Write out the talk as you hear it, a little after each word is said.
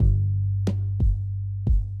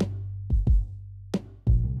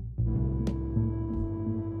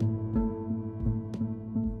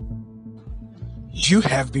You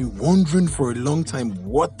have been wondering for a long time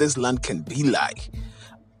what this land can be like.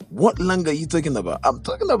 What land are you talking about? I'm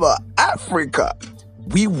talking about Africa.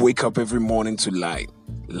 We wake up every morning to light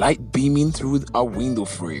beaming through our window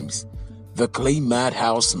frames. The clay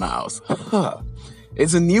madhouse smiles.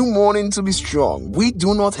 It's a new morning to be strong. We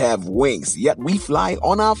do not have wings, yet we fly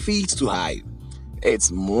on our feet to hide.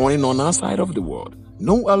 It's morning on our side of the world.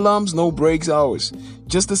 No alarms, no breaks hours.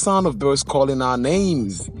 Just the sound of birds calling our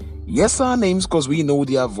names. Yes, our names because we know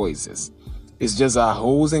their voices. It's just our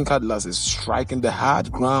hoes and cutlasses striking the hard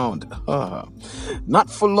ground. Not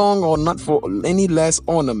for long or not for any less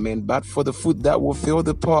ornament, but for the food that will fill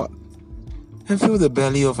the pot and fill the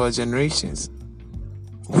belly of our generations.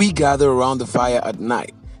 We gather around the fire at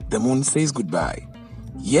night. The moon says goodbye.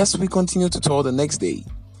 Yes, we continue to toil the next day.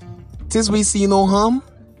 Tis we see no harm,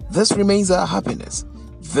 this remains our happiness.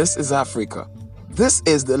 This is Africa. This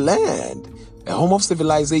is the land. A home of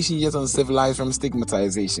civilization yet uncivilized from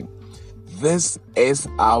stigmatization. This is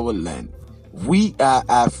our land. We are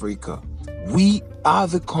Africa. We are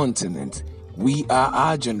the continent. We are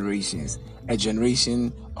our generations. A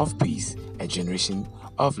generation of peace. A generation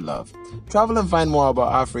of love. Travel and find more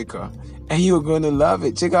about Africa, and you're going to love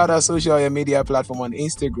it. Check out our social media platform on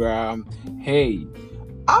Instagram. Hey,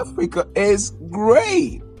 Africa is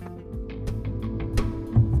great.